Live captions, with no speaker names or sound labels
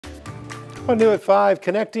On New at 5,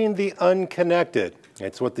 connecting the unconnected.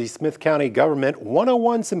 It's what the Smith County Government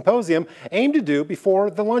 101 Symposium aimed to do before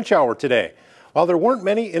the lunch hour today. While there weren't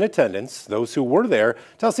many in attendance, those who were there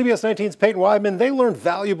tell CBS 19's Peyton Weidman they learned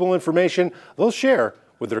valuable information they'll share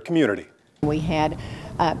with their community. We had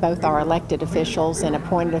both our elected officials and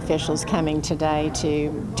appointed officials coming today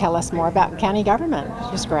to tell us more about county government.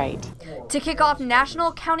 It was great. To kick off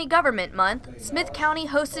National County Government Month, Smith County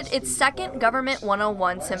hosted its second Government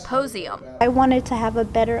 101 Symposium. I wanted to have a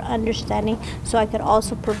better understanding so I could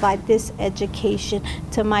also provide this education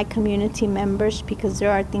to my community members because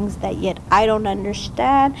there are things that yet I don't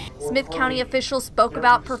understand. Smith County officials spoke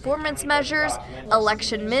about performance measures,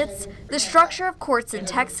 election myths, the structure of courts in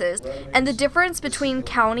Texas, and the difference between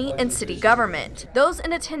county and city government. Those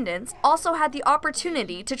in attendance also had the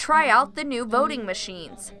opportunity to try out the new voting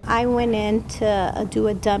machines. I went in to do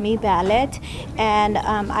a dummy ballot, and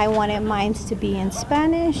I wanted mine to be in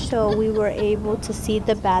Spanish, so we were able to see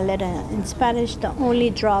the ballot in Spanish. The only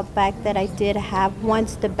drawback that I did have,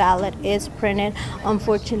 once the ballot is printed,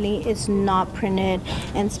 unfortunately it's not printed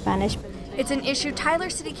in Spanish. It's an issue Tyler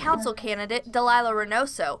City Council candidate Delilah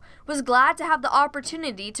Reynoso was glad to have the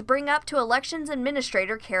opportunity to bring up to Elections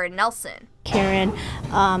Administrator Karen Nelson. Karen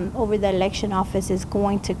over the election office is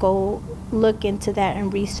going to go look into that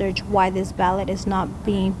and research why this ballot is not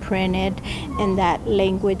being printed in that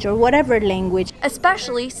language or whatever language.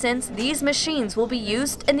 Especially since these machines will be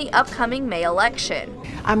used in the upcoming May election.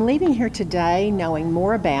 I'm leaving here today knowing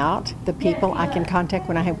more about the people I can contact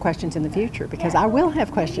when I have questions in the future, because I will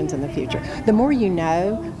have questions in the future. The more you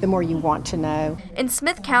know, the more you want to know. In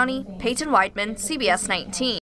Smith County, Peyton Weidman, CBS 19.